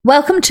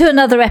Welcome to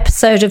another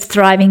episode of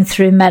Thriving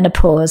Through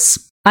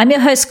Menopause. I'm your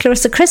host,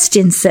 Clarissa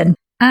Christensen,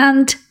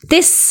 and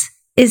this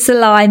is a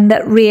line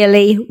that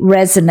really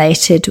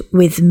resonated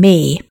with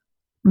me.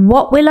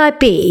 What will I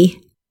be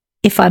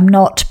if I'm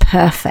not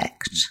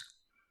perfect?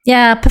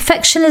 Yeah,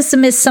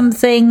 perfectionism is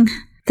something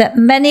that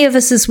many of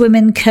us as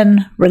women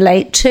can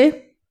relate to,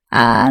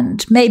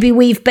 and maybe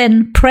we've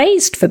been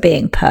praised for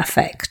being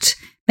perfect.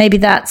 Maybe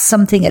that's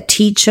something a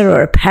teacher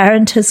or a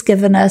parent has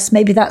given us.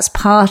 Maybe that's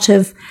part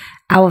of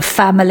our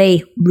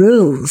family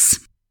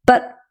rules.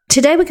 But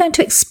today we're going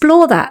to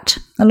explore that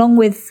along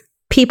with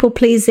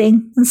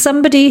people-pleasing and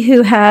somebody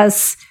who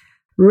has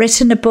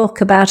written a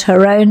book about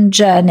her own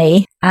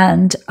journey.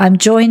 And I'm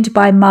joined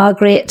by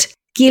Margaret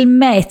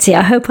Gilmeti.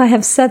 I hope I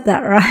have said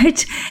that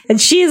right.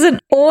 And she is an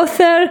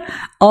author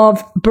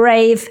of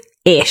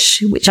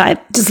Brave-ish, which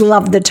I just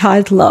love the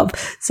title of.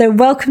 So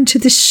welcome to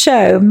the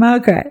show,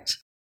 Margaret.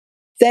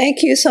 Thank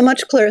you so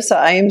much, Clarissa.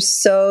 I am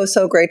so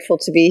grateful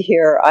to be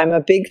here. I'm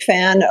a big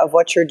fan of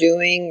what you're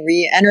doing,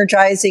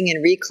 re-energizing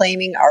and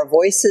reclaiming our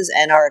voices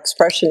and our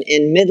expression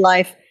in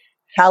midlife.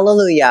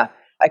 Hallelujah.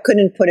 I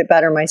couldn't put it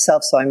better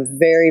myself, so I'm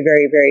very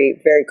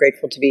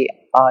grateful to be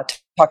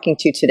talking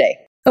to you today.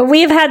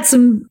 We've had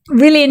some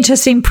really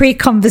interesting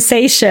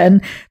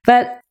pre-conversation,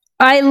 but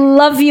I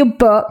love your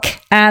book.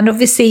 And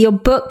obviously your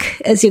book,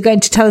 as you're going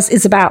to tell us,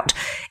 it's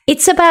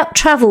about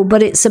travel,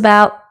 but it's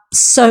about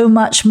so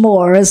much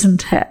more,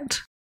 isn't it?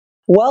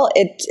 Well,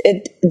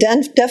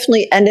 it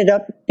definitely ended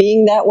up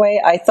being that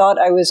way. I thought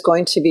I was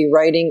going to be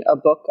writing a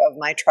book of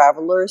my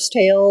traveler's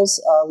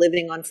tales,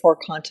 living on 4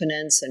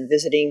 continents and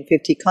visiting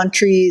 50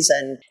 countries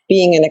and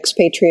being an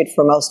expatriate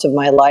for most of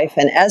my life.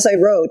 And as I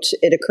wrote,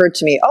 it occurred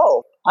to me,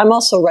 I'm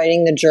also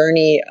writing the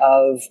journey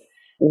of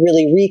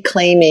really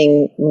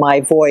reclaiming my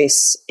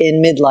voice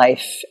in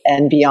midlife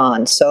and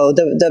beyond. So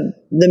the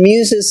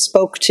muses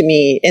spoke to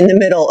me in the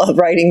middle of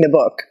writing the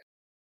book.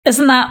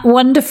 Isn't that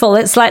wonderful?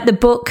 It's like the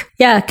book,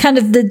 kind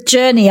of the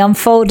journey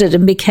unfolded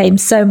and became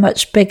so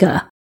much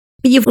bigger.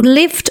 You've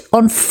lived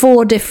on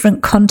 4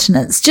 different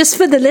continents. Just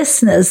for the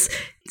listeners,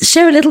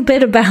 share a little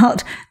bit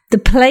about the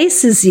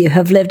places you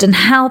have lived and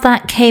how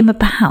that came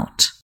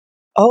about.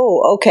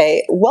 Oh,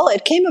 okay. Well,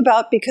 it came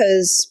about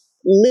because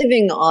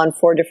living on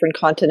 4 different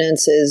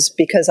continents is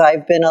because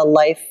I've been a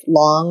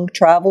lifelong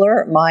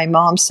traveler. My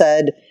mom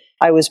said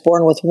I was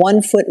born with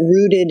 1 foot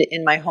rooted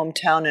in my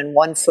hometown and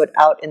 1 foot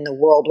out in the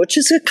world, which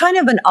is a kind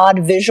of an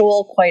odd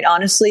visual, quite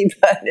honestly,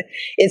 but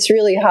it's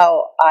really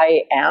how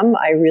I am.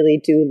 I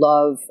really do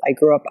I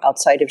grew up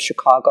outside of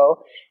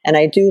Chicago, and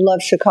I do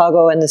love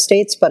Chicago and the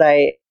States, but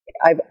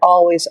I've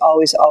always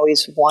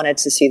wanted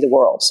to see the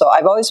world. So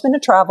I've always been a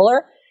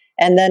traveler.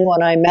 And then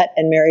when I met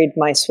and married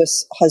my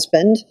Swiss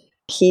husband,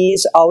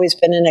 he's always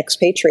been an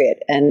expatriate,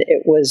 and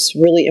it was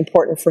really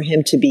important for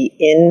him to be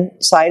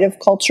inside of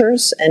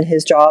cultures, and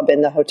his job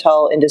in the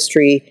hotel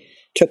industry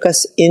took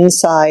us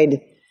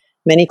inside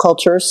many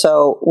cultures.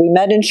 So we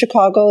met in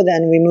Chicago,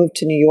 then we moved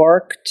to New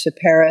York, to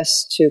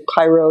Paris, to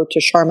Cairo,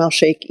 to Sharm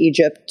el-Sheikh,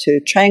 Egypt, to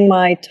Chiang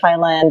Mai,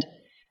 Thailand,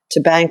 to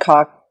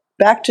Bangkok,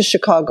 back to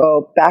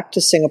Chicago, back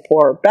to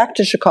Singapore, back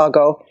to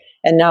Chicago.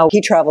 And now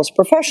he travels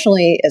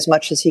professionally as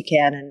much as he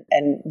can,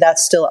 and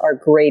that's still our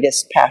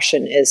greatest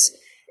passion, is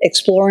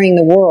exploring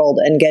the world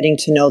and getting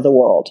to know the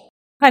world.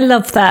 I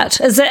love that.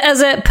 As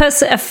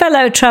a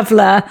fellow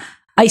traveler,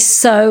 I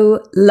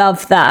so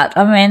love that.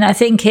 I mean, I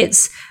think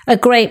it's a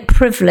great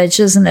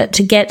privilege, isn't it,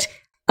 to get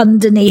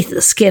underneath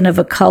the skin of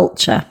a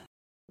culture.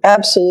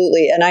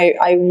 Absolutely. And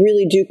I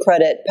really do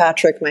credit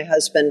Patrick, my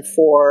husband,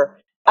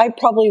 I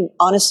probably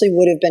honestly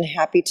would have been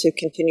happy to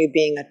continue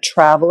being a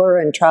traveler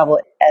and travel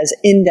as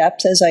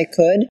in-depth as I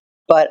could.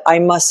 But I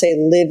must say,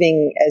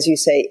 living, as you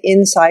say,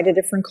 inside a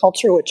different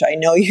culture, which I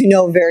know you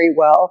know very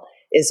well,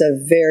 is a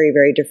very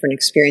different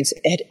experience.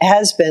 It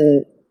has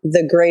been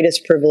the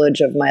greatest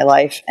privilege of my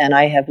life, and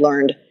I have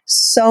learned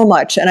so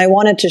much. And I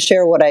wanted to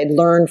share what I'd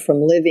learned from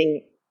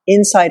living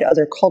inside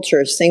other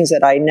cultures, things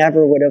that I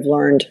never would have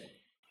learned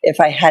if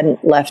I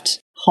hadn't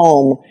left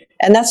home.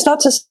 And that's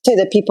not to say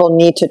that people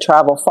need to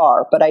travel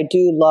far, but I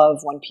do love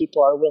when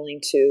people are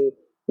willing to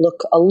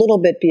look a little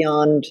bit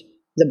beyond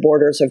the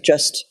borders of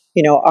just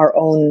our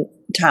own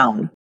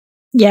town.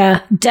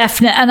 Yeah,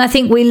 definitely. And I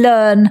think we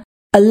learn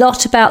a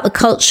lot about the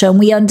culture and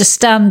we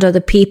understand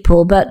other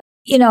people. But,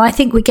 I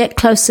think we get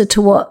closer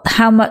to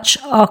how much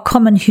our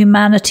common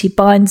humanity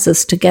binds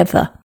us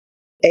together.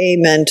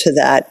 Amen to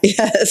that.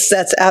 Yes,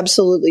 that's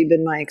absolutely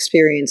been my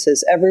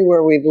experiences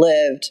everywhere we've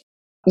lived.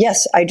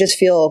 Yes, I just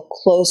feel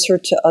closer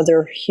to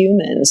other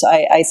humans.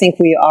 I think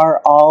we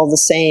are all the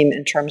same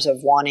in terms of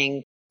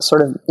wanting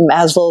sort of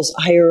Maslow's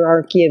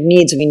hierarchy of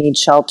needs. We need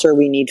shelter,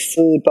 we need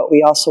food, but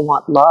we also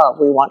want love.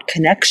 We want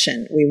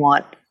connection. We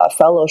want a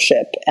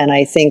fellowship. And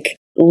I think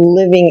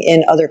living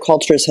in other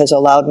cultures has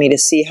allowed me to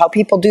see how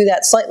people do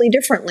that slightly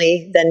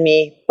differently than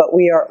me. But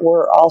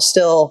we're all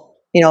still,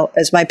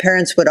 as my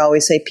parents would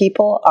always say,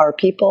 people are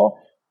people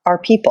are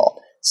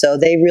people. So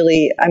they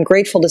really, I'm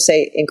grateful to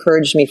say,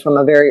 encouraged me from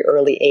a very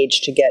early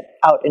age to get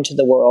out into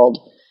the world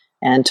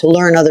and to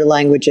learn other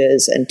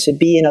languages and to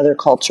be in other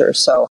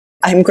cultures. So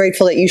I'm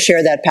grateful that you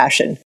share that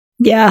passion.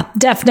 Yeah,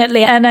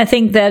 definitely. And I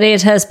think that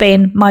it has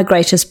been my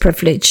greatest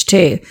privilege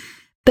too.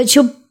 But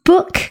your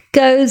book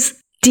goes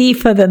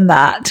deeper than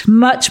that,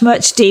 much,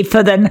 much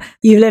deeper than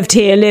you lived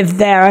here, lived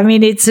there. I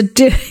mean, it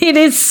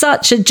is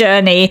such a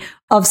journey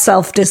of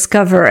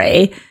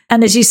self-discovery.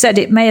 And as you said,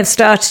 it may have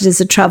started as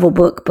a travel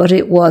book, but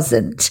it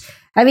wasn't.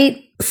 I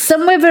mean,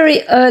 somewhere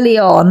very early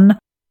on,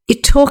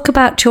 you talk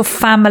about your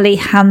family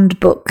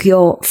handbook,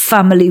 your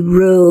family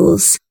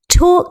rules.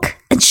 Talk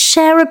and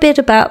share a bit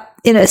about,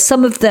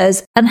 some of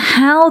those and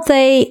how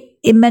they,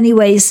 in many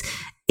ways,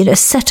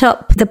 set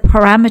up the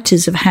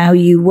parameters of how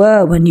you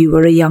were when you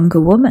were a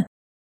younger woman.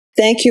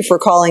 Thank you for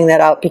calling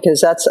that out,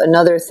 because that's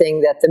another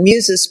thing that the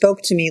muses spoke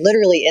to me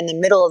literally in the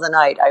middle of the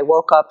night. I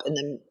woke up in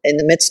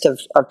the midst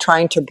of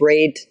trying to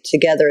braid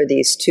together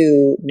these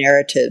two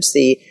narratives,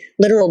 the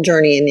literal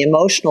journey and the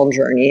emotional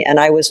journey. And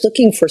I was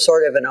looking for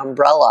sort of an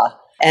umbrella.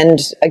 And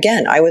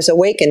again, I was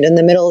awakened in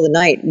the middle of the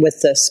night with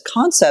this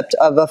concept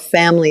of a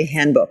family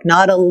handbook,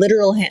 not a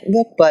literal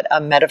handbook, but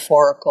a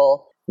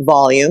metaphorical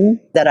volume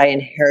that I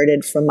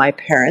inherited from my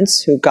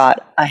parents, who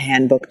got a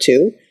handbook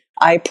too.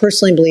 I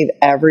personally believe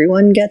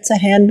everyone gets a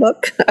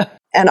handbook.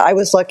 And I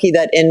was lucky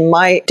that in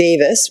my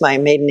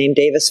maiden name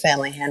Davis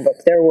family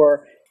handbook, there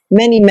were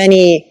many,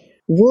 many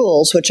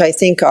rules, which I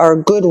think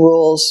are good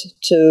rules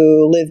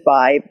to live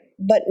by,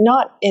 but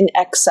not in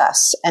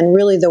excess. And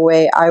really the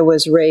way I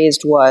was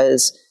raised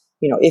was,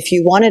 if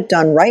you want it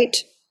done right,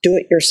 do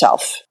it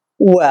yourself.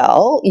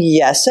 Well,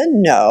 yes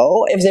and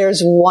no. If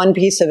there's one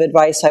piece of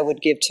advice I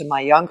would give to my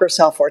younger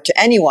self, or to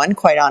anyone,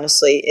 quite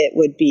honestly, it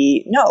would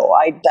be, no,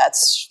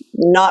 that's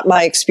not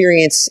my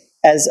experience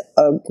as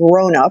a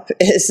grown-up,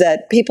 is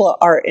that people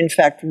are, in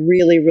fact,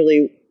 really,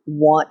 really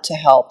want to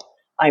help.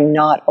 I'm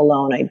not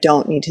alone. I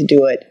don't need to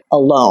do it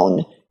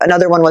alone.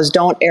 Another one was,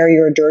 don't air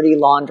your dirty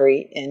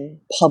laundry in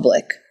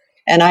public.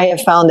 And I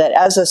have found that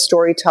as a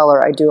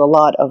storyteller, I do a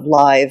lot of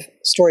live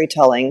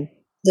storytelling.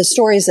 The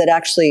stories that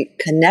actually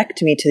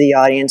connect me to the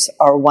audience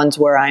are ones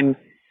where I'm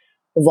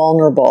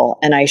vulnerable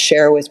and I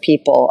share with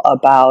people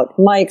about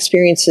my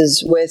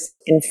experiences with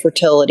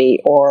infertility,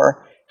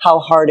 or how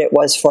hard it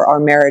was for our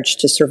marriage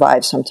to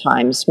survive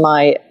sometimes,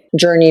 my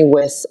journey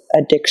with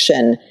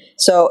addiction.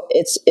 So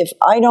if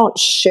I don't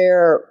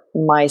share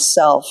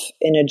myself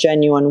in a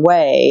genuine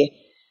way,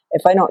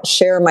 if I don't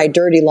share my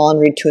dirty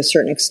laundry to a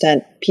certain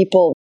extent,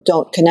 people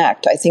don't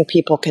connect. I think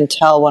people can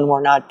tell when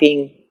we're not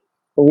being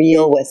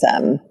real with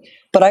them.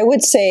 But I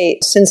would say,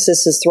 since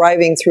this is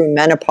thriving through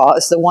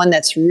menopause, the one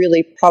that's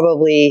really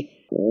probably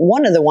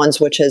one of the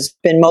ones which has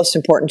been most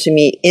important to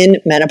me in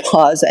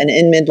menopause and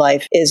in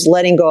midlife is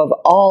letting go of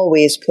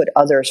always put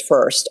others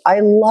first. I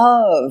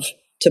love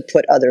to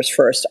put others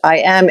first. I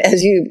am,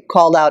 as you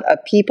called out, a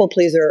people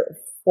pleaser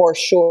for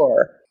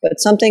sure. But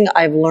something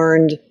I've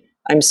learned,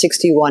 I'm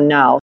 61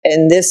 now,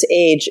 in this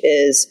age,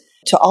 is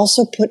to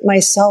also put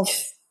myself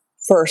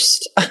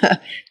first,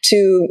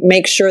 to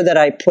make sure that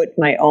I put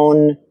my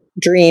own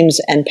dreams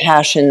and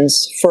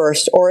passions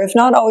first, or if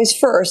not always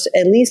first,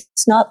 at least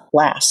it's not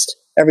last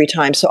every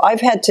time. So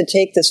I've had to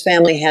take this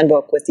family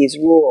handbook with these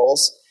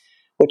rules,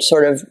 which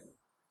sort of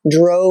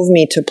drove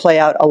me to play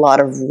out a lot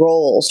of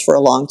roles for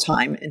a long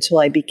time until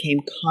I became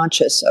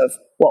conscious of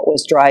what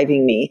was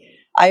driving me.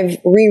 I've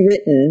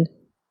rewritten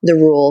the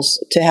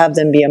rules to have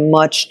them be a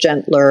much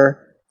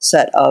gentler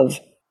set of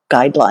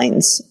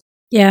guidelines.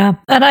 Yeah,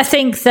 and I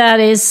think that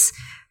is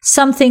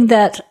something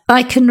that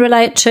I can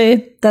relate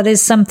to. That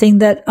is something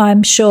that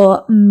I'm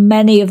sure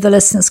many of the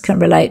listeners can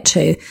relate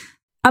to.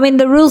 I mean,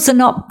 the rules are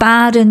not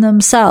bad in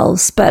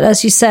themselves, but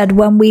as you said,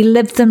 when we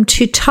live them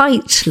too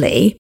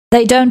tightly,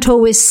 they don't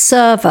always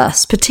serve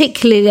us,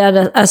 particularly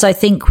as I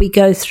think we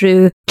go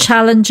through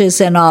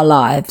challenges in our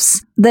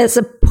lives. There's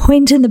a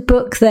point in the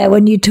book there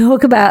when you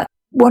talk about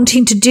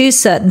wanting to do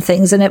certain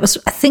things, and I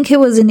think it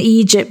was in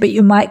Egypt, but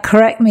you might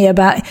correct me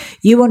about,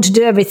 you want to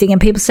do everything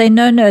and people say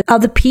no,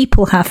 other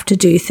people have to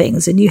do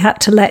things, and you had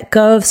to let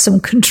go of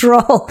some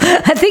control.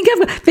 I think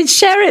but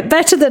share it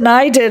better than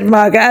I did,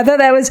 Margaret. I thought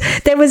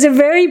there was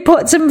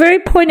some very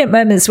poignant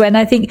moments when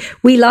I think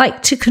we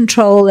like to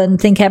control and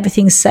think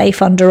everything's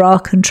safe under our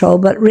control,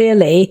 but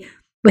really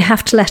we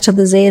have to let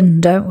others in,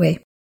 don't we?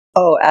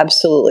 Oh,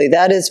 absolutely.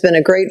 That has been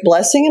a great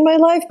blessing in my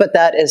life, but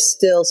that is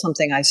still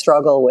something I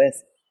struggle with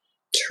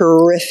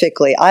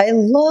terrifically. I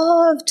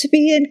love to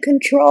be in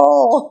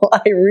control.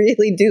 I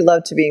really do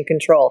love to be in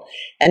control.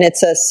 And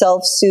it's a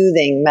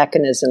self-soothing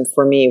mechanism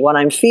for me. When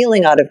I'm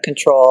feeling out of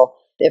control,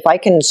 if I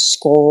can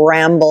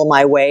scramble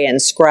my way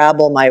and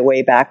scrabble my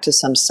way back to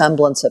some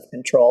semblance of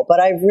control.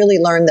 But I've really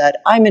learned that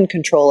I'm in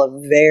control of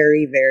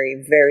very,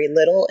 very, very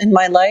little in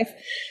my life.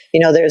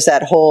 There's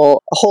that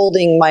whole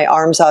holding my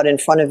arms out in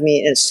front of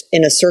me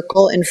in a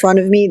circle in front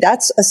of me.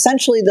 That's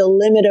essentially the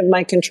limit of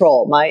my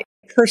control, my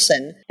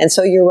person. And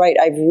so you're right.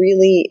 I've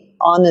really,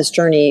 on this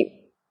journey,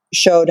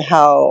 showed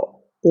how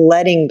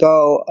letting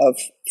go of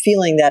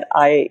feeling that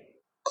I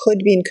could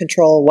be in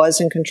control, was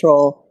in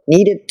control,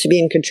 needed to be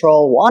in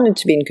control, wanted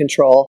to be in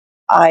control,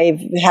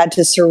 I've had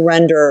to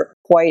surrender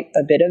quite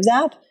a bit of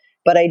that,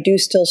 but I do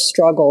still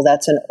struggle.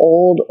 That's an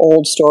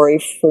old story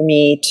for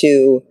me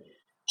to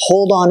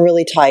hold on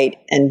really tight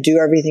and do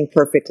everything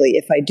perfectly.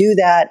 If I do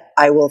that,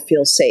 I will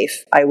feel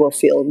safe. I will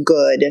feel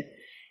good.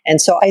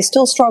 And so I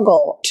still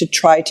struggle to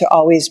try to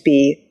always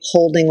be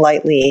holding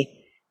lightly.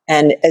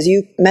 And as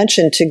you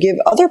mentioned, to give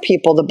other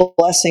people the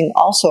blessing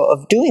also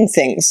of doing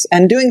things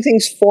and doing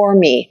things for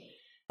me.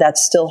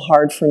 That's still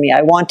hard for me.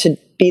 I want to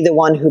be the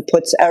one who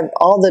puts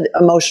all the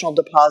emotional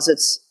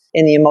deposits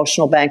in the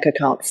emotional bank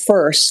account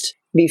first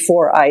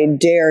before I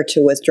dare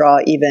to withdraw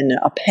even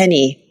a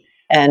penny.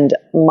 And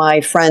my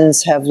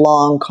friends have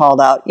long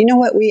called out, you know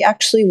what, we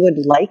actually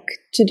would like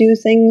to do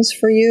things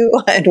for you,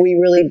 and we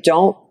really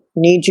don't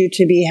need you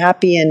to be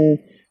happy and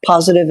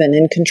positive and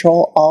in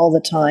control all the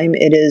time.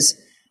 It is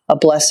a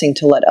blessing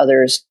to let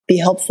others be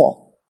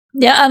helpful.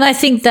 Yeah, and I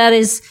think that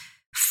is,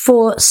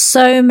 for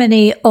so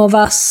many of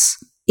us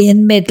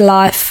in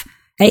midlife,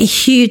 a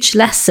huge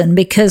lesson,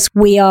 because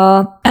we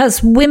are,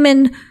 as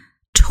women,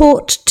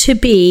 taught to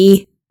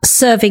be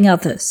serving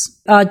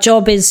others. Our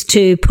job is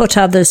to put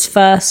others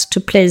first, to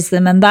please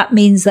them, and that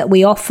means that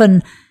we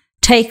often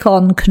take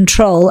on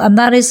control, and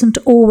that isn't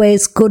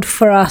always good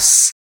for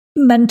us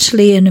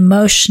mentally and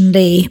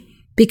emotionally,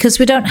 because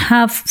we don't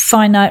have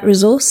finite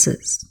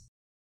resources.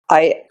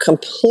 I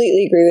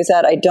completely agree with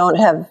that. I don't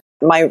have,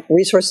 my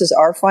resources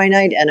are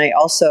finite, and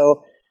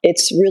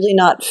it's really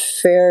not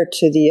fair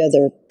to the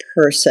other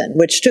person,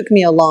 which took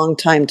me a long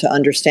time to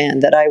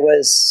understand, that I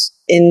was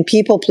in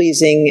people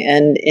pleasing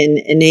and in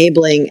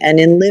enabling and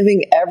in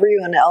living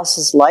everyone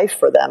else's life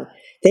for them.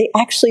 They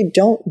actually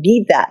don't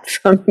need that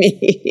from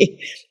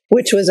me,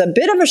 which was a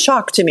bit of a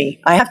shock to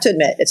me. I have to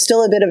admit, it's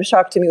still a bit of a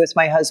shock to me with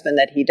my husband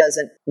that he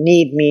doesn't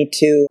need me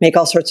to make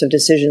all sorts of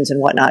decisions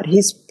and whatnot.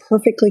 He's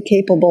perfectly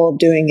capable of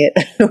doing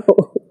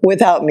it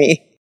without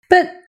me.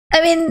 But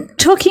I mean,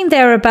 talking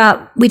there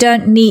about we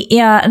don't need,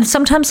 and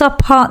sometimes our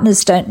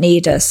partners don't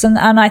need us. And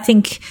I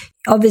think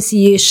obviously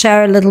you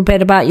share a little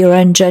bit about your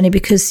own journey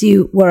because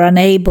you were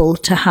unable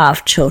to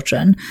have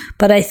children.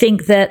 But I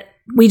think that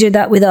we do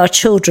that with our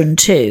children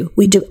too.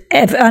 We do,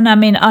 and I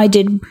mean, I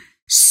did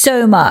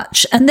so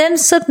much. And then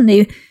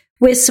suddenly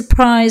we're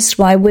surprised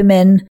why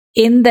women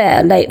in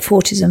their late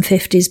 40s and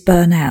 50s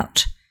burn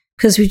out,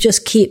 because we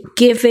just keep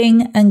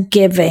giving and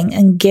giving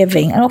and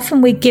giving. And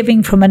often we're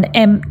giving from an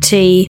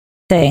empty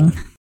thing.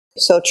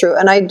 So true.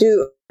 And I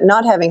do,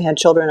 not having had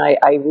children, I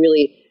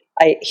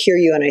hear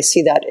you, and I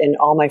see that in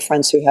all my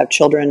friends who have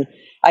children.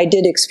 I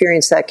did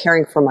experience that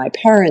caring for my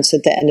parents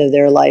at the end of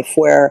their life,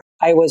 where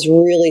I was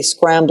really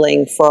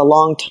scrambling for a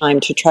long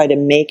time to try to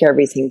make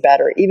everything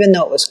better, even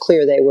though it was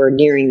clear they were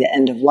nearing the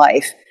end of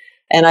life.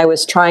 And I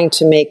was trying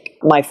to make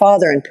my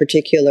father in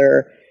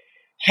particular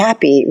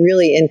happy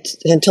really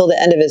until the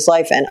end of his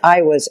life. And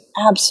I was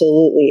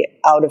absolutely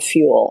out of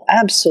fuel,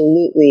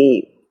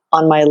 absolutely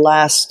on my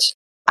last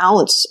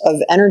ounce of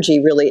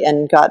energy, really,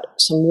 and got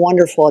some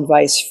wonderful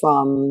advice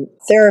from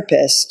a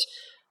therapist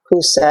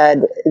who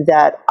said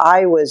that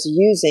I was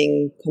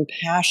using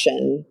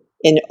compassion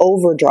in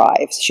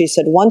overdrive. She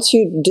said, once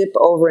you dip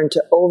over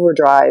into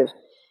overdrive,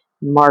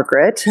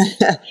 Margaret,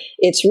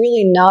 it's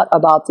really not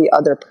about the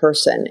other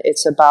person.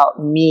 It's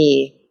about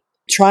me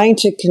trying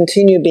to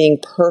continue being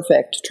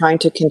perfect, trying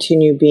to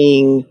continue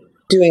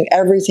doing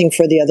everything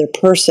for the other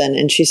person.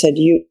 And she said,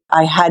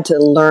 I had to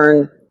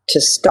learn to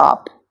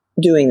stop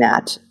doing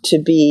that,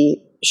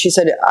 she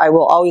said, I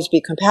will always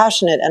be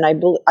compassionate, and I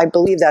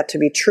believe that to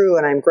be true,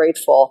 and I'm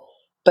grateful,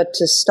 but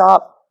to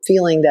stop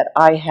feeling that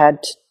I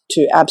had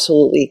to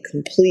absolutely,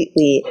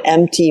 completely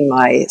empty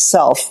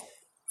myself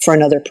for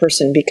another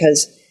person,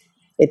 because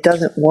it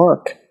doesn't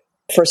work,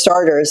 for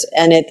starters,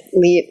 and it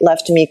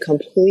left me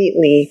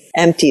completely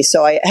empty.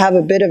 So I have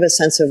a bit of a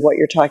sense of what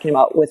you're talking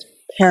about with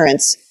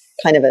parents,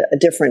 kind of a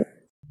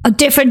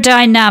different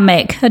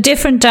dynamic,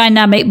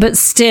 but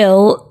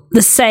still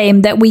the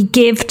same, that we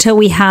give till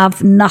we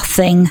have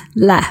nothing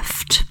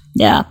left.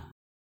 Yeah.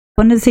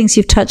 One of the things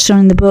you've touched on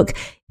in the book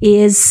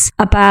is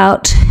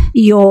about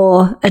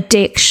your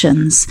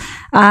addictions,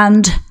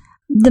 and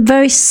they're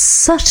very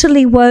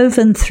subtly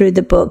woven through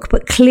the book,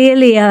 but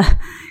clearly a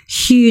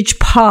huge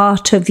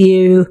part of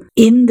you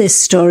in this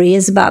story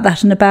is about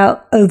that and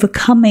about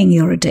overcoming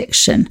your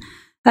addiction.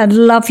 I'd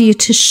love you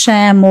to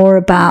share more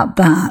about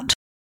that.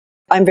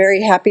 I'm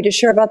very happy to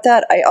share about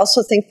that. I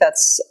also think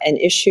that's an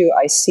issue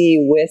I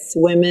see with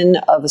women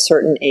of a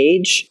certain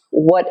age.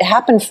 What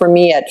happened for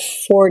me at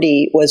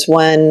 40 was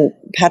when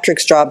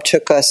Patrick's job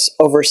took us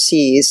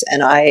overseas,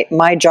 and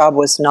my job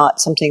was not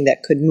something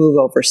that could move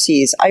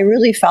overseas. I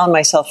really found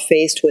myself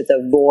faced with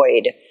a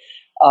void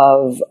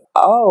of,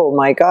 oh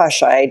my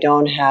gosh, I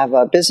don't have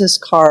a business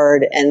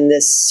card, and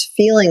this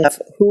feeling of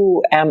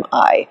who am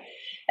I?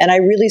 And I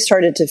really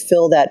started to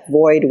fill that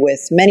void with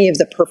many of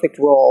the perfect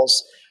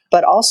roles.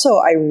 But also,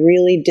 I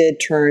really did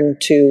turn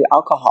to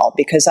alcohol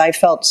because I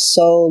felt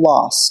so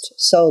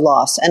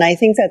lost. And I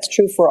think that's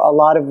true for a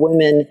lot of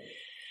women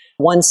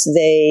once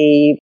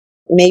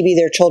maybe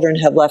their children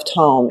have left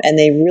home and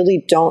they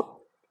really don't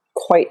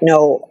quite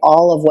know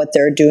all of what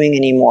they're doing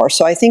anymore.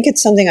 So I think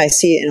it's something I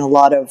see in a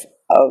lot of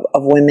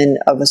of women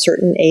of a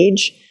certain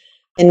age.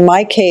 In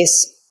my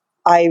case,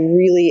 I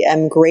really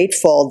am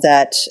grateful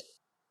that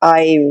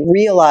I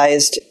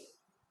realized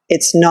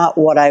it's not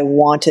what I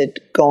wanted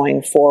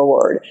going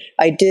forward.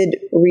 I did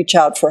reach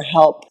out for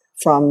help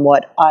from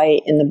what I,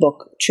 in the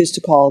book, choose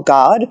to call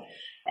God.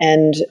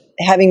 And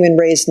having been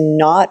raised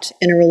not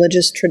in a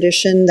religious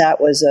tradition, that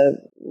was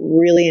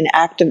really an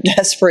act of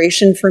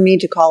desperation for me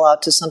to call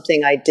out to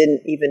something I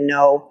didn't even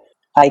know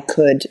I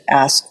could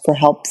ask for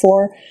help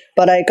for.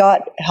 But I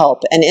got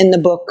help. And in the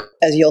book,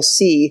 as you'll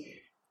see,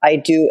 I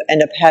do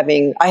end up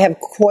I have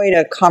quite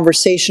a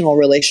conversational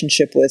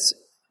relationship with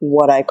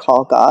what I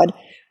call God.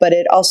 But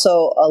it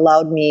also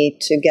allowed me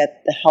to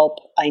get the help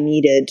I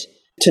needed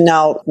to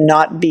now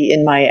not be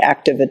in my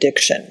active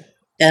addiction.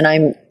 And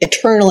I'm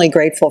eternally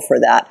grateful for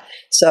that.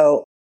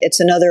 So it's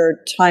another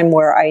time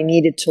where I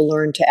needed to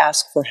learn to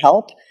ask for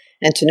help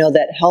and to know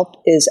that help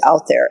is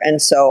out there.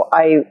 And so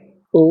I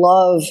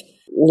love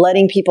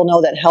letting people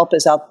know that help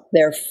is out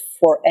there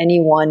for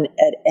anyone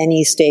at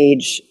any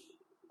stage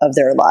of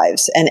their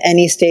lives and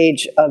any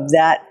stage of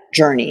that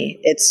journey.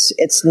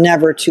 It's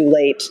never too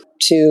late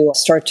to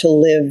start to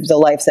live the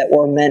life that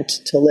we're meant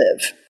to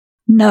live.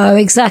 No,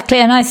 exactly.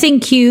 And I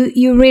think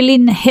you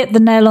really hit the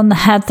nail on the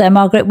head there,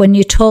 Margaret, when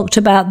you talked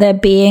about there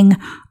being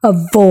a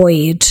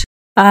void.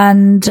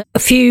 And a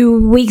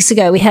few weeks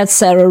ago, we had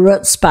Sarah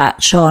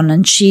Rutzbach on,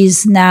 and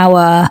she's now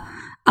a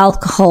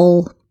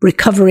alcohol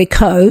recovery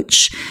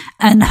coach.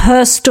 And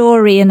her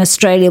story in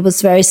Australia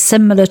was very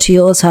similar to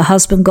yours. Her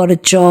husband got a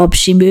job.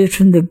 She moved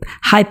from the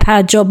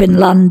high-powered job in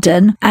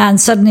London,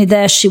 and suddenly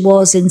there she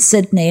was in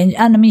Sydney.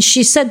 And I mean,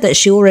 she said that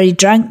she already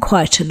drank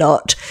quite a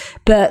lot,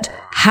 but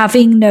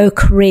having no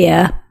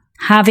career,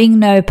 having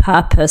no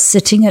purpose,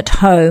 sitting at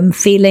home,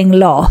 feeling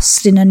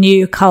lost in a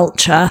new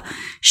culture,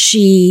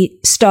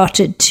 she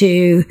started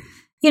to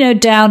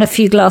down a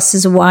few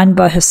glasses of wine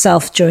by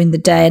herself during the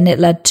day, and it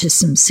led to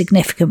some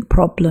significant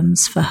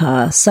problems for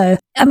her. So,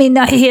 I mean,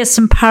 I hear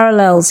some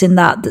parallels in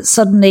that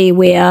suddenly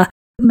we are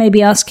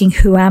maybe asking,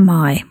 who am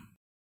I?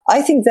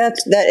 I think that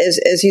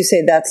is, as you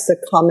say, that's the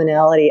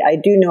commonality. I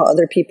do know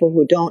other people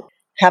who don't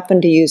happen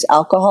to use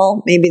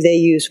alcohol. Maybe they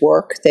use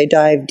work. They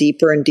dive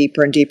deeper and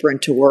deeper and deeper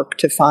into work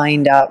to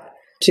find out,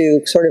 to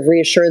sort of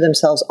reassure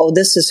themselves, oh,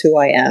 this is who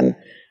I am.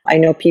 I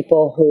know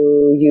people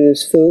who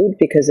use food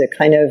because it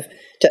kind of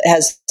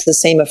has the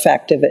same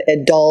effect of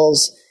it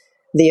dulls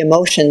the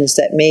emotions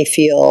that may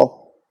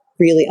feel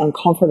really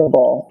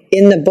uncomfortable.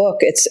 In the book,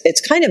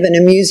 it's kind of an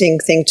amusing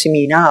thing to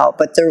me now,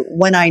 but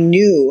when I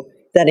knew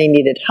that I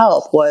needed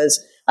help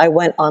was I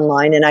went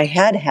online, and I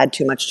had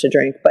too much to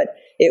drink, but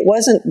it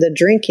wasn't the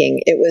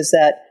drinking. It was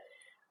that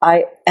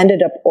I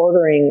ended up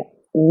ordering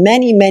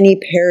many, many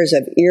pairs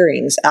of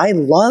earrings. I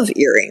love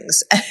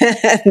earrings,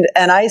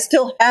 and I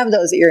still have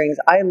those earrings.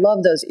 I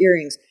love those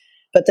earrings.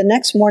 But the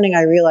next morning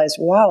I realized,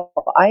 wow,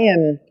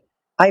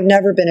 I've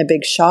never been a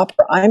big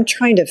shopper. I'm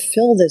trying to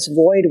fill this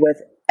void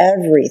with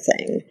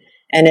everything.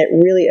 And it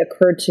really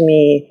occurred to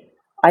me,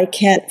 I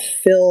can't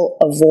fill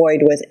a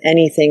void with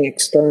anything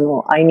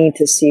external. I need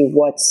to see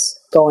what's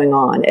going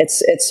on.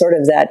 It's sort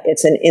of that,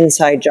 it's an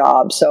inside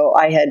job. So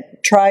I had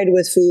tried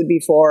with food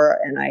before,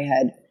 and I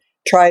had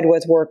tried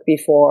with work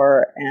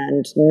before,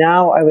 and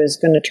now I was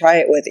going to try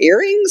it with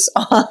earrings.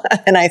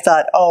 And I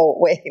thought, oh,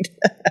 wait,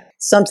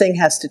 something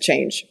has to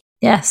change.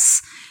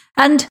 Yes.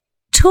 And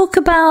talk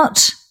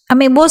about, I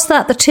mean, was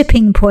that the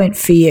tipping point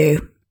for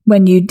you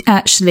when you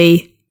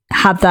actually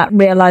had that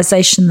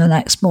realization the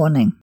next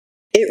morning?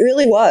 It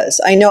really was.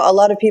 I know a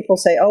lot of people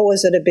say, oh,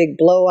 was it a big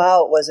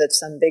blowout? Was it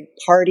some big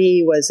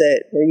party?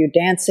 Were you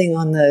dancing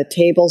on the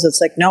tables? It's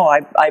like, no,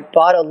 I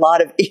bought a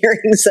lot of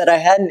earrings that I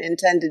hadn't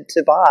intended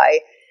to buy.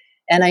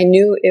 And I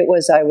knew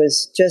I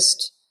was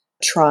just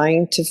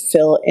trying to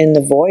fill in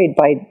the void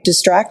by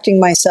distracting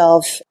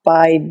myself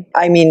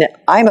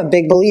I'm a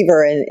big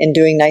believer in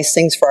doing nice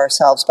things for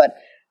ourselves, but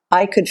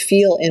I could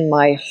feel in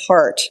my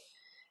heart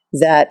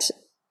that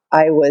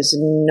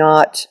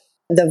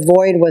the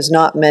void was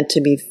not meant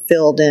to be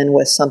filled in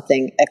with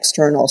something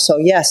external. So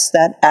yes,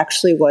 that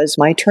actually was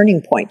my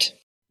turning point.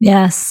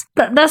 Yes,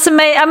 that's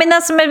amazing. I mean,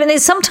 that's amazing.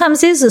 It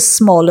sometimes is as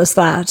small as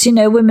that.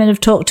 Women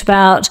have talked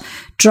about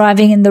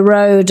driving in the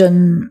road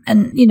and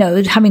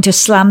having to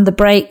slam the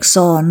brakes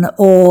on,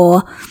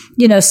 or,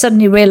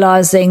 suddenly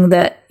realizing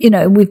that,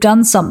 we've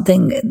done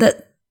something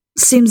that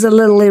seems a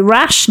little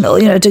irrational,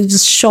 to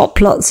just shop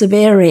lots of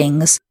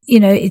earrings.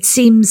 It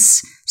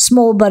seems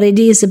small, but it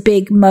is a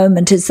big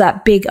moment. It's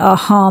that big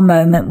aha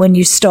moment when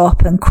you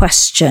stop and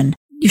question.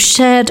 You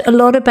shared a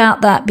lot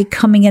about that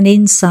becoming an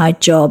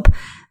inside job.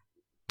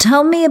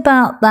 Tell me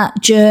about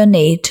that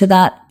journey to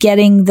that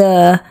getting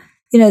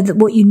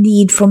what you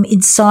need from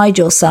inside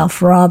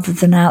yourself rather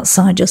than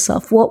outside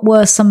yourself. What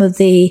were some of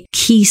the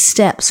key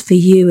steps for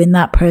you in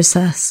that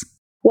process?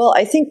 Well,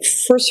 I think,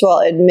 first of all,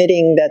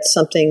 admitting that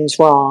something's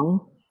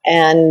wrong.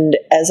 And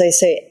as I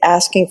say,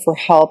 asking for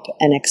help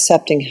and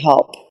accepting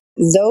help.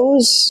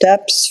 Those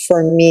steps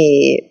for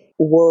me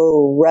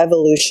were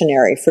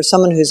revolutionary for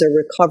someone who's a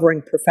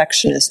recovering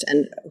perfectionist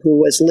and who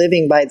was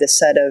living by the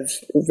set of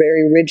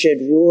very rigid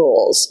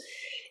rules.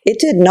 It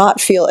did not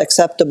feel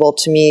acceptable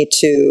to me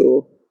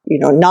to,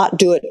 not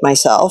do it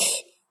myself.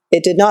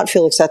 It did not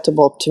feel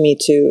acceptable to me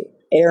to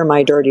air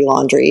my dirty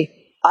laundry.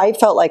 I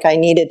felt like I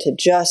needed to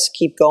just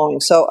keep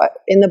going. So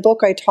in the book,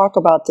 I talk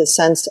about the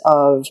sense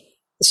of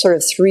sort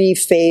of 3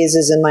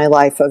 phases in my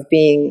life of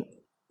being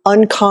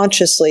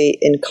unconsciously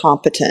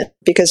incompetent.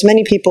 Because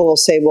many people will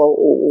say, well,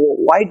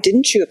 why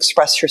didn't you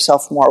express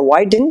yourself more?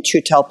 Why didn't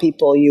you tell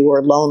people you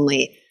were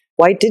lonely?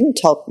 Why didn't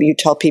you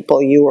tell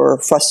people you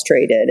were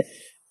frustrated?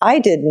 I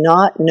did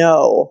not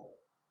know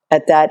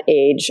at that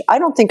age. I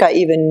don't think I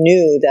even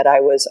knew that I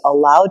was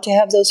allowed to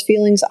have those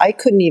feelings. I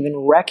couldn't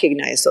even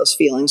recognize those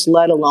feelings,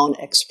 let alone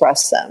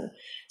express them.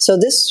 So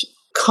this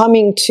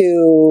coming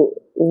to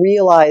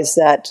realize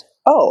that,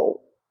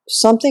 oh,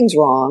 something's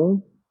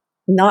wrong,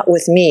 not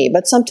with me,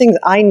 but something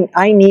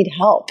I need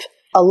help,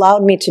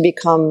 allowed me to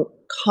become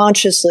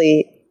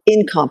consciously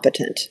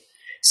incompetent.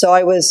 So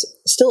I was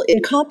still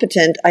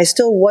incompetent. I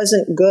still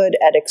wasn't good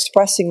at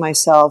expressing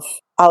myself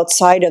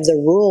outside of the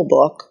rule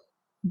book,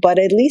 but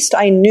at least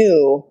I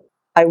knew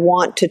I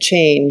want to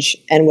change,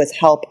 and with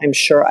help, I'm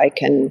sure I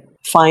can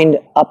find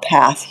a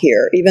path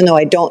here. Even though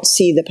I don't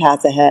see the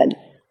path ahead,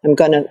 I'm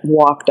going to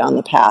walk down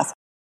the path.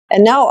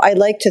 And now I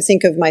like to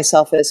think of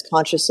myself as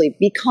consciously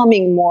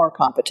becoming more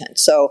competent.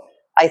 So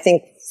I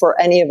think for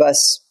any of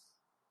us,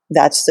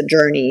 that's the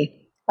journey.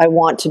 I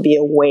want to be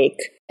awake.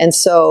 And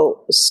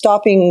so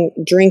stopping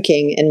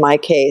drinking, in my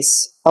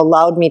case,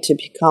 allowed me to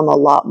become a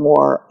lot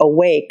more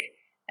awake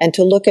and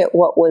to look at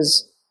what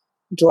was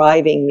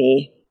driving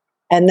me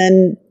and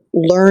then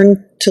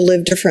learn to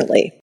live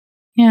differently.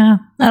 Yeah.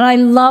 And I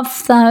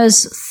love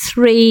those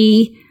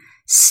 3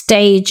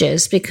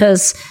 stages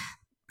because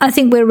I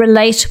think we're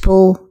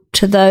relatable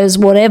to those,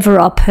 whatever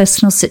our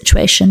personal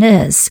situation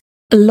is.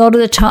 A lot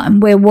of the time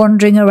we're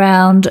wandering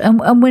around and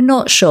we're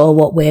not sure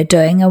what we're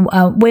doing, and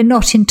we're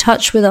not in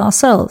touch with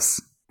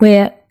ourselves.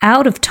 We're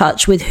out of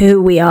touch with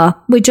who we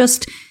are. We're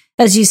just,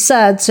 as you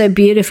said so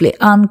beautifully,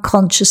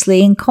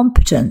 unconsciously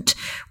incompetent.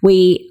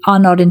 We are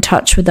not in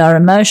touch with our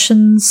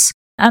emotions.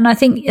 And I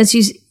think, as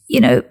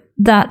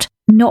that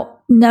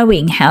not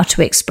knowing how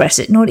to express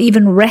it, not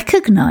even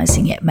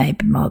recognizing it,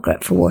 maybe,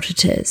 Margaret, for what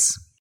it is.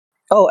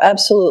 Oh,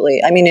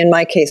 absolutely. I mean, in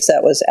my case,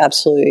 that was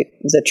absolutely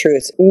the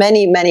truth.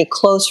 Many, many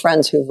close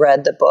friends who've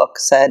read the book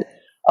said,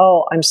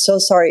 oh, I'm so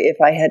sorry. If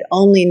I had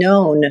only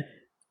known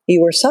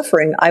you were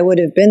suffering, I would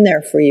have been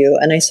there for you.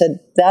 And I said,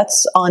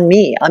 that's on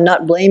me. I'm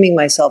not blaming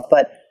myself,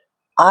 but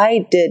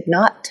I did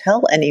not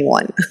tell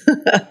anyone.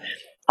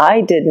 I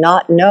did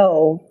not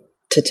know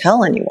to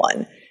tell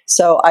anyone.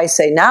 So I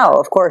say now,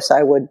 of course,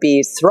 I would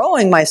be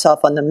throwing myself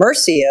on the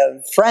mercy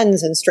of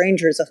friends and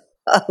strangers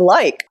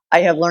alike.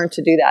 I have learned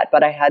to do that,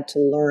 but I had to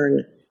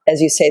learn,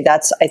 as you say,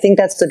 I think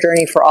that's the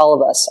journey for all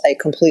of us. I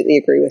completely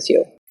agree with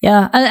you.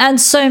 Yeah.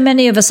 And so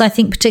many of us, I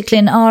think,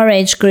 particularly in our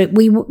age group,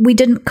 we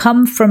didn't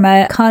come from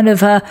a kind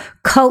of a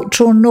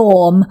cultural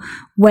norm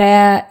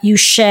where you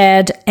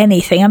shared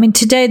anything. I mean,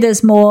 today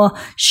there's more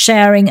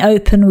sharing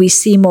open. We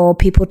see more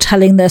people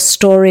telling their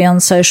story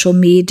on social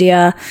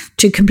media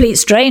to complete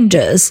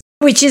strangers,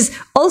 which is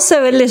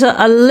also a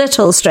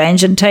little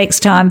strange and takes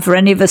time for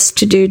any of us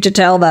to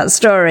tell that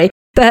story.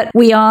 But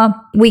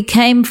we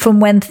came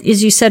from when,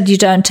 as you said, you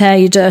don't air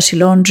your dirty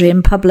laundry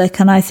in public.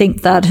 And I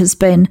think that has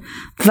been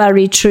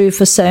very true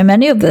for so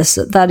many of us,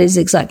 that is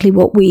exactly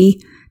what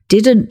we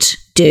didn't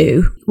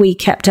do. We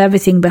kept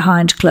everything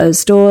behind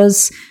closed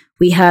doors.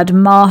 We had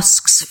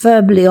masks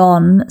verbally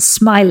on,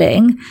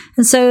 smiling.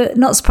 And so,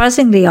 not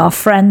surprisingly, our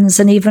friends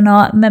and even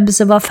our members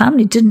of our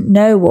family didn't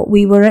know what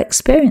we were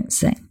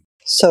experiencing.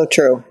 So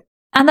true.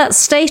 And that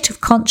state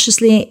of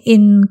consciously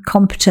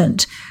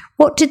incompetent,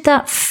 what did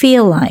that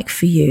feel like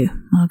for you,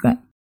 Margaret?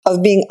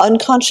 Of being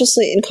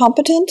unconsciously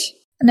incompetent?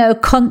 No,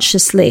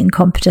 consciously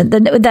incompetent.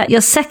 That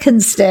your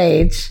second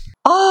stage.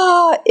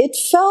 It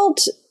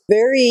felt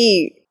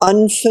very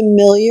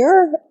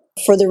unfamiliar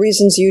for the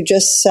reasons you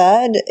just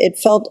said. It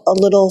felt a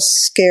little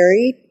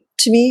scary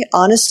to me,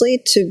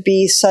 honestly, to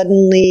be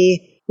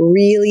suddenly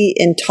really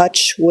in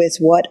touch with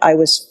what I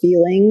was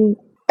feeling.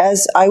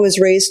 As I was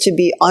raised to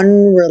be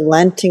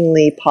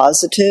unrelentingly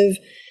positive,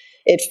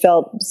 it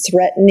felt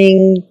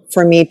threatening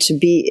for me to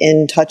be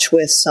in touch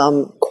with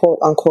some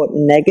quote-unquote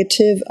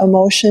negative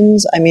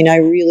emotions. I mean, I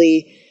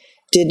really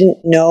didn't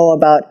know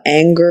about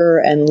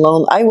anger and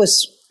I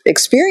was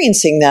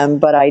experiencing them,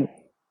 but I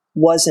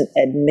wasn't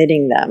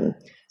admitting them.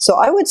 So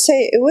I would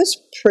say it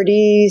was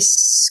pretty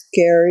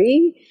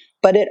scary,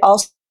 but it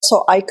also,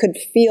 I could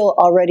feel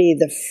already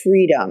the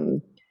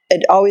freedom.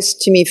 It always,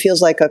 to me,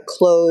 feels like a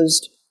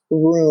closed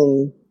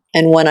room.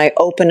 And when I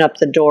open up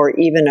the door,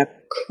 even a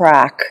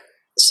crack,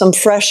 some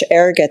fresh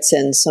air gets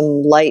in,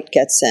 some light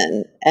gets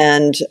in.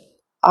 And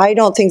I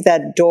don't think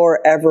that door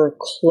ever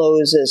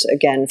closes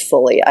again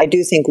fully. I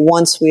do think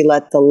once we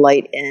let the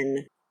light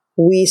in,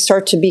 we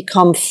start to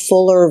become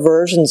fuller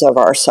versions of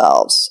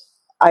ourselves.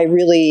 I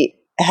really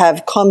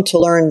have come to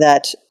learn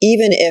that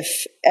even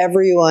if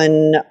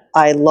everyone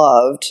I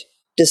loved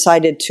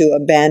decided to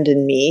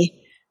abandon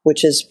me,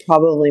 which is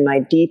probably my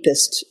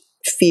deepest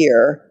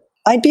fear,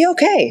 I'd be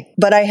okay.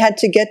 But I had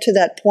to get to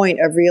that point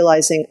of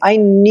realizing I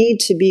need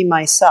to be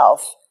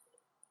myself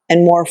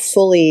and more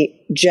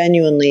fully,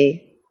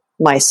 genuinely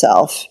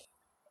myself.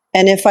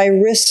 And if I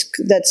risk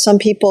that some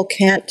people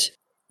can't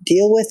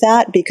deal with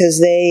that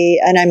because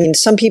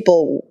some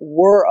people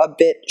were a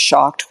bit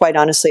shocked, quite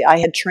honestly. I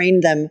had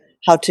trained them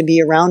how to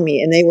be around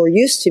me, and they were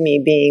used to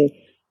me being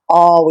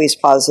always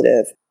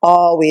positive,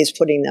 always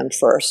putting them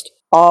first,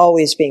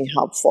 always being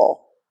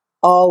helpful,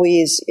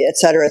 always, et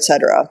cetera, et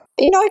cetera.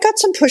 I got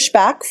some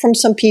pushback from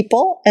some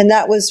people, and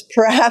that was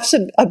perhaps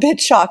a bit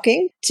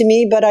shocking to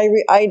me, but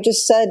I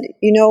just said,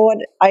 you know what?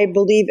 I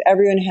believe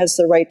everyone has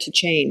the right to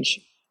change,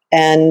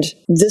 and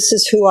this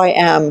is who I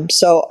am,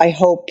 so I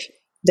hope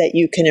that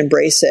you can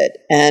embrace it.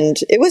 And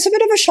it was a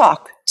bit of a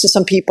shock to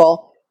some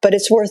people, but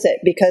it's worth it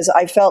because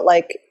I felt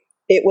like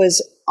it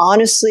was,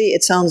 honestly,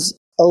 it sounds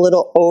a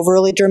little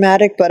overly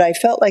dramatic, but I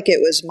felt like it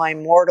was my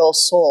mortal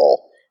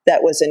soul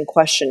that was in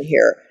question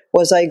here.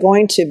 Was I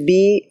going to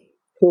be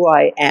who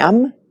I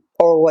am,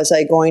 or was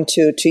I going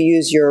to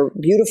use your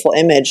beautiful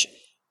image,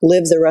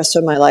 live the rest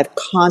of my life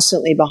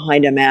constantly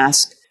behind a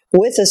mask,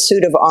 with a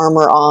suit of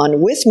armor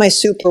on, with my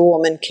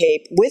Superwoman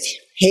cape, with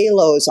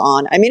halos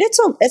on? I mean,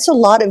 it's a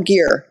lot of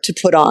gear to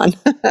put on.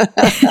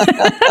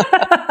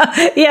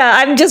 Yeah,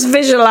 I'm just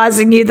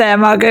visualizing you there,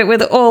 Margaret,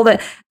 with all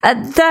the...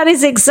 that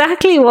is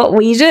exactly what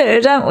we do,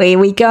 don't we?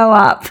 We go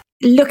up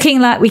looking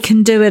like we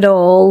can do it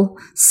all,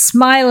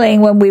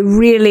 smiling when we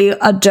really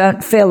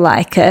don't feel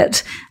like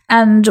it,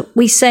 and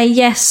we say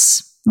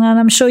yes. And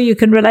I'm sure you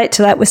can relate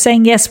to that. We're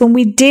saying yes when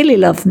we dearly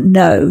love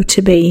no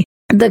to be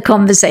the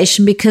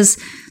conversation,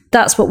 because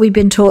that's what we've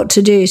been taught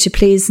to do, to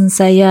please and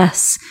say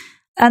yes.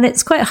 And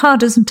it's quite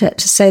hard, isn't it,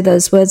 to say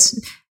those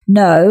words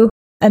no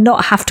and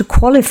not have to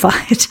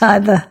qualify it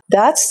either.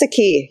 That's the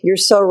key. You're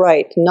so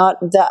right. Not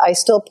that I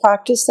still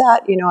practice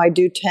that. I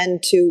do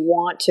tend to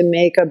want to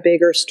make a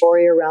bigger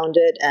story around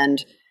it.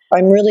 And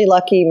I'm really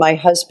lucky. My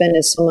husband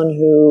is someone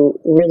who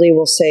really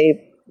will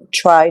say,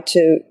 try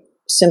to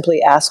simply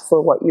ask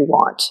for what you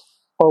want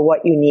or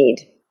what you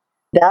need.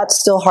 That's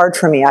still hard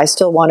for me. I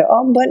still want to,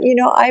 but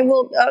I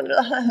will,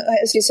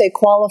 as you say,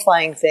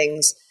 qualifying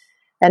things.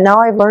 And now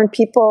I've learned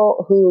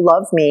people who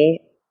love me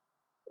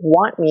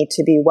want me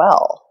to be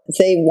well.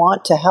 They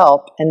want to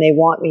help, and they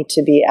want me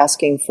to be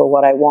asking for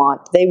what I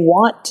want. They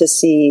want to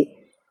see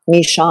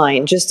me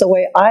shine just the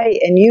way I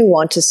and you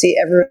want to see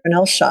everyone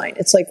else shine.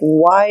 It's like,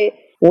 why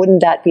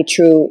wouldn't that be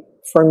true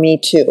for me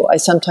too? I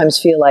sometimes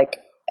feel like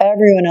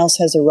everyone else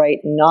has a right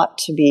not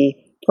to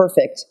be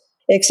perfect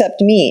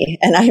except me.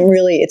 And I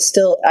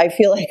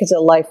feel like it's a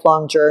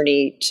lifelong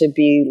journey to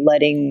be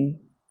letting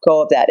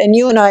go of that. And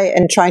you and I,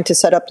 in trying to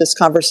set up this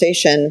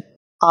conversation,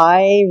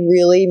 I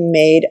really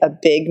made a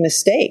big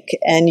mistake.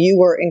 And you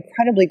were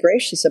incredibly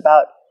gracious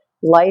about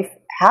life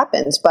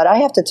happens. But I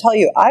have to tell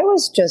you, I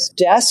was just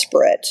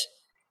desperate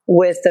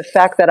with the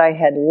fact that I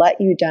had let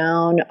you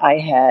down. I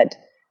had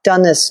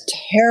done this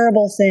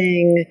terrible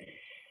thing.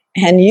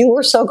 And you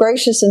were so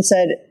gracious and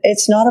said,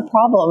 it's not a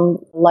problem.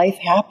 Life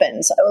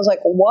happens. I was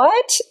like,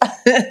 what?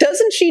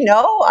 Doesn't she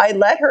know I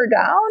let her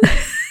down?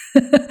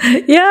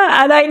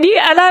 Yeah, and I knew,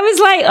 and I was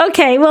like,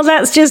 okay, well,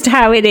 that's just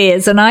how it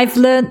is. And I've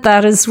learned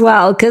that as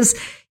well, because,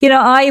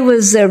 I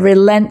was a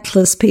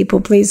relentless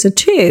people pleaser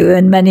too,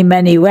 in many,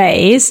 many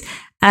ways.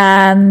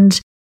 And,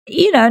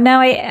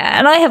 now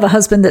I have a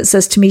husband that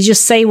says to me,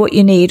 just say what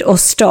you need or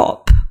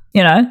stop.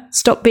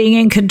 Stop being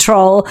in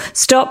control,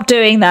 stop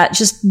doing that,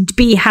 just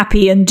be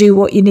happy and do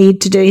what you need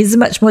to do. He's a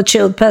much more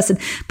chilled person.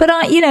 But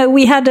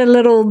we had a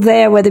little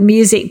there where the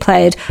music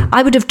played.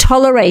 I would have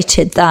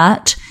tolerated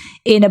that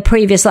in a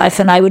previous life,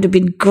 and I would have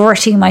been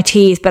gritting my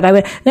teeth, but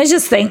I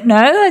just think, no,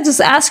 I just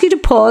ask you to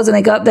pause, and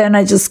I go up there and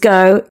I just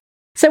go.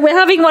 So we're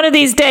having one of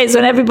these days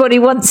when everybody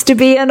wants to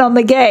be in on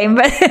the game,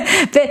 but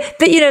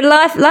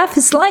life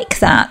is like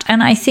that.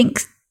 And I think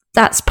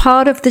that's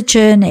part of the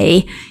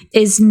journey,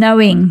 is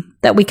knowing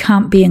that we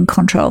can't be in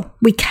control.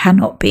 We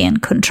cannot be in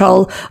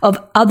control of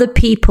other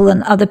people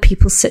and other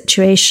people's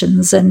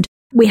situations. And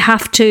we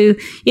have to,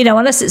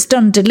 unless it's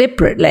done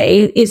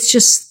deliberately, it's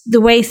just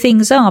the way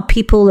things are.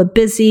 People are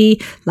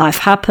busy. Life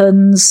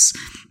happens.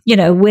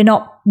 We're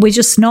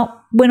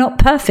not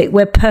perfect.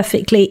 We're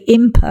perfectly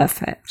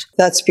imperfect.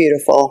 That's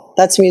beautiful.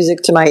 That's music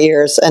to my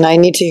ears, and I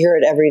need to hear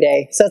it every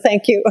day. So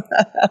thank you.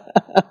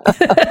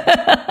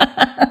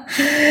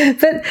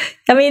 But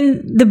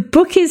the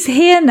book is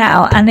here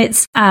now and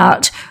it's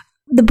out.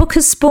 The book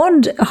has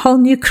spawned a whole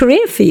new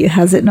career for you,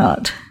 has it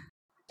not?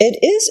 It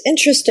is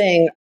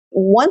interesting.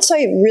 Once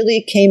I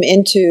really came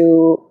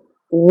into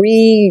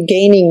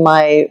regaining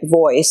my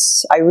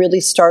voice, I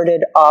really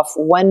started off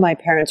when my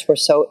parents were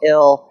so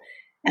ill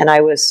and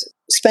I was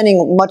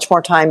spending much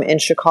more time in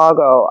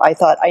Chicago. I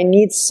thought, I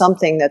need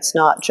something that's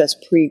not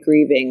just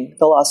pre-grieving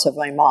the loss of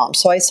my mom.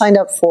 So I signed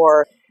up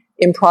for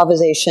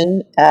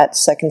improvisation at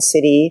Second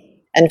City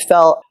and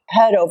fell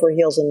head over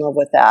heels in love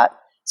with that.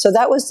 So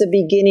that was the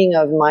beginning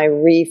of my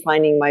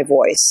refinding my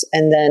voice.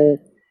 And then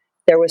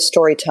there was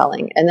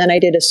storytelling. And then I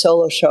did a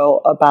solo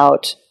show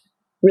about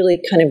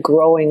really kind of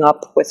growing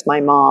up with my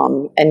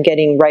mom and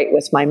getting right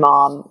with my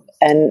mom.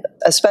 And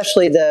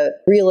especially the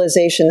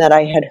realization that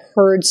I had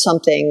heard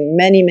something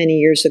many, many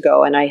years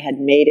ago and I had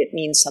made it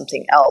mean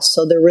something else.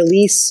 So the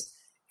release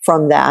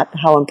from that,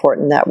 how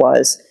important that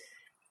was.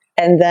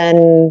 And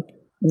then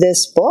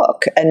this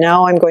book. And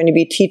now I'm going to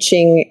be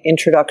teaching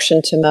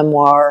Introduction to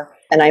Memoir.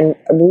 And I'm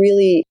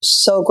really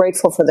so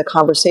grateful for the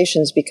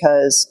conversations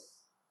because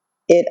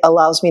it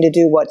allows me to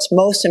do what's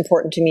most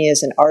important to me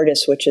as an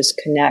artist, which is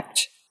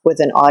connect with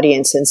an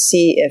audience and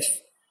see if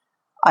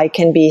I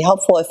can be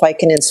helpful, if I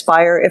can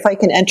inspire, if I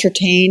can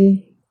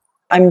entertain.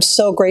 I'm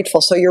so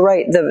grateful. So you're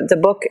right. The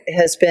book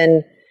has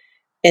been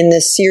in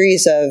this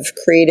series of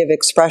creative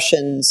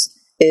expressions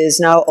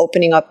is now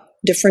opening up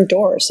different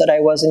doors that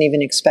I wasn't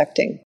even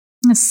expecting.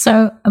 It's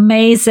so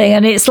amazing.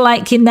 And it's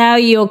like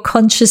you're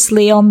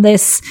consciously on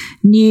this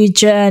new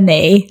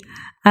journey.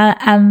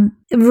 And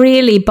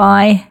really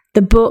by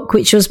the book,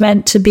 which was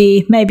meant to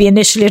be maybe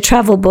initially a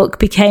travel book,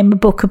 became a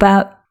book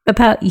about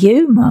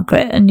you,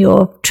 Margaret, and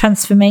your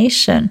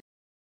transformation.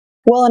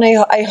 Well,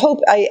 and I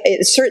hope,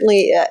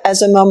 certainly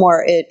as a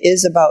memoir, it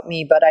is about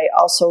me, but I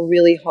also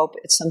really hope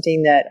it's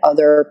something that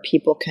other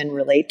people can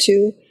relate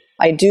to.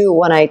 I do,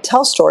 when I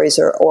tell stories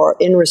or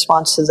in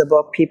response to the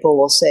book, people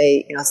will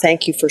say,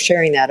 thank you for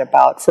sharing that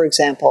about, for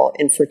example,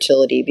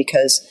 infertility,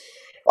 because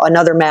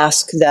another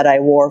mask that I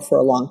wore for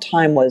a long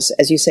time was,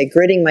 as you say,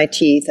 gritting my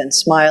teeth and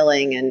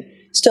smiling and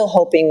still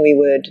hoping we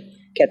would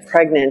get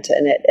pregnant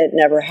and it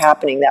never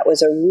happening. That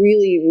was a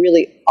really,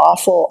 really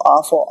awful,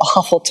 awful,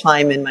 awful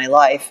time in my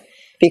life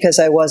because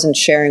I wasn't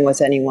sharing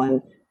with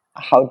anyone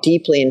how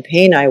deeply in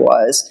pain I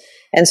was.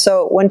 And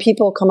so when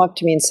people come up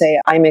to me and say,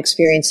 I'm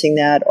experiencing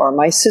that, or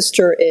my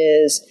sister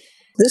is,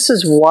 this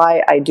is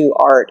why I do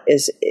art,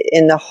 is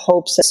in the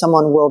hopes that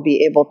someone will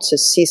be able to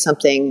see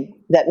something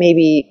that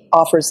maybe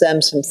offers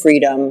them some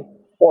freedom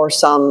or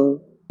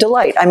some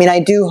delight. I mean, I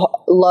do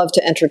love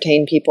to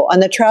entertain people.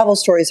 And the travel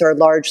stories are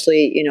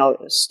largely,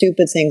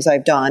 stupid things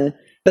I've done,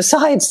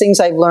 besides things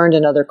I've learned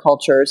in other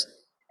cultures.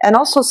 And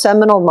also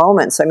seminal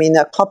moments. I mean,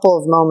 a couple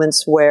of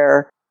moments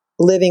where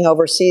living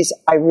overseas,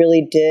 I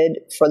really did,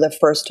 for the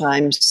first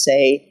time,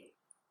 say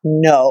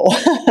no.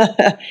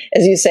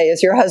 As you say,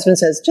 as your husband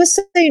says, just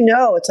say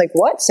no. It's like,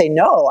 what? Say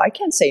no? I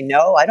can't say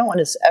no. I don't want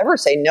to ever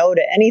say no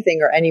to anything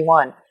or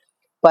anyone.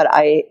 But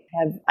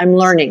I'm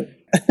learning.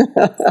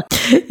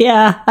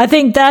 Yeah, I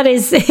think that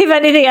is, if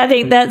anything, I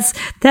think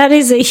that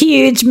is a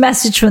huge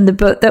message from the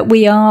book, that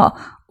we are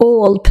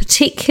all,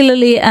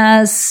 particularly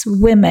as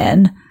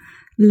women,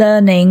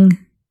 learning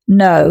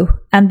no,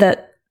 and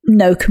that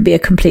no can be a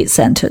complete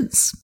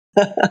sentence.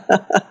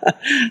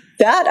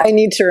 That I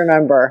need to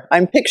remember.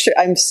 I'm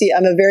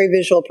a very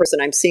visual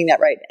person. I'm seeing that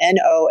right.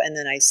 N-O, and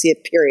then I see a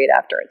period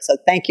after it. So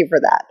thank you for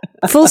that.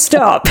 Full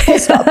stop. Full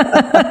stop.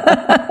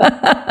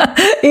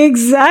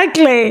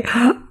 Exactly.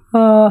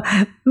 Oh,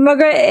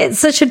 Margaret, it's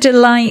such a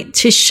delight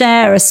to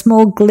share a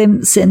small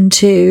glimpse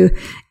into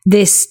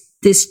this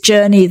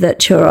journey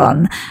that you're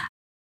on.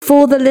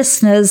 For the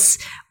listeners,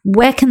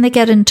 where can they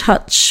get in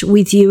touch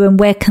with you and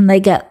where can they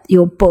get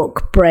your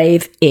book,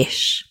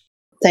 Brave-ish?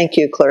 Thank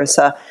you,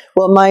 Clarissa.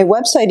 Well, my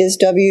website is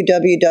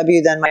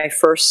www, then my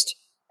first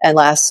and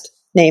last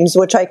names,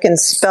 which I can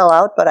spell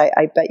out, but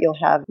I bet you'll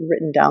have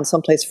written down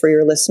someplace for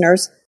your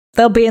listeners.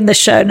 They'll be in the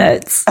show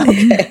notes.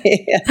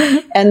 Okay.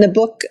 And the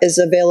book is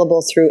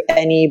available through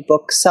any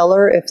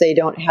bookseller. If they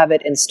don't have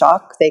it in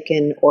stock, they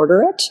can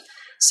order it.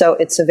 So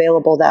it's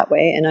available that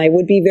way. And I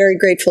would be very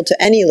grateful to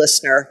any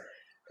listener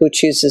who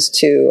chooses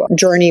to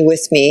journey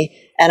with me.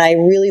 And I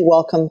really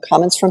welcome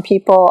comments from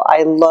people.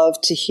 I love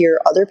to hear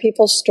other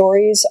people's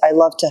stories. I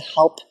love to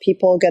help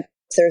people get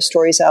their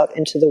stories out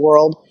into the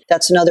world.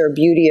 That's another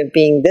beauty of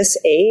being this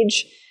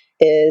age,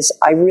 is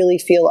I really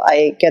feel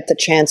I get the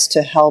chance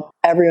to help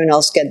everyone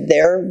else get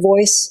their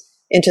voice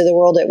into the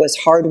world. It was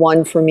hard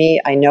won for me.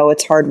 I know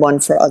it's hard won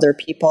for other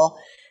people.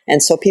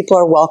 And so people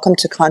are welcome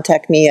to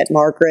contact me at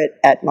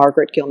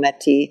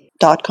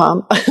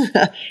margaret@margaretgilmetti.com,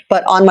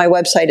 but on my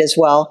website as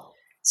well.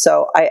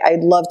 So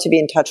I'd love to be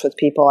in touch with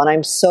people. And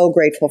I'm so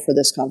grateful for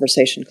this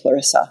conversation,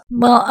 Clarissa.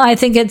 Well, I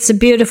think it's a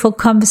beautiful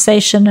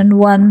conversation, and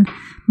one,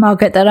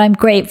 Margaret, that I'm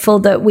grateful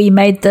that we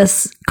made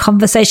this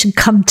conversation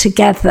come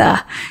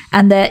together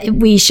and that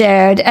we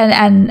shared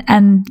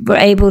and were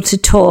able to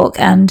talk,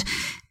 and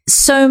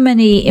so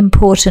many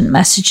important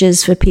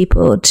messages for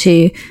people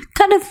to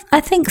kind of, I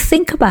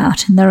think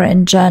about in their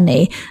own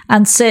journey.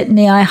 And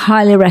certainly I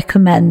highly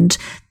recommend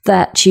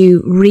that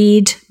you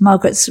read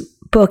Margaret's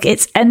book.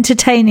 It's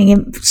entertaining,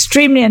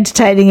 extremely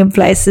entertaining in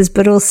places,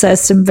 but also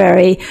some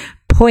very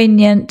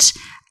poignant,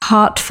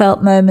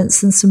 heartfelt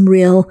moments and some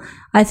real,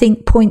 I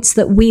think, points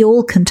that we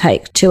all can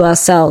take to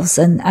ourselves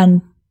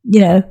and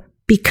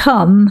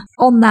become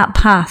on that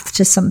path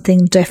to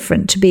something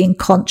different, to being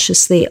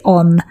consciously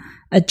on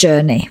a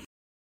journey.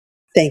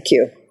 Thank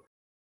you.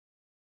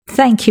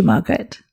 Thank you, Margaret.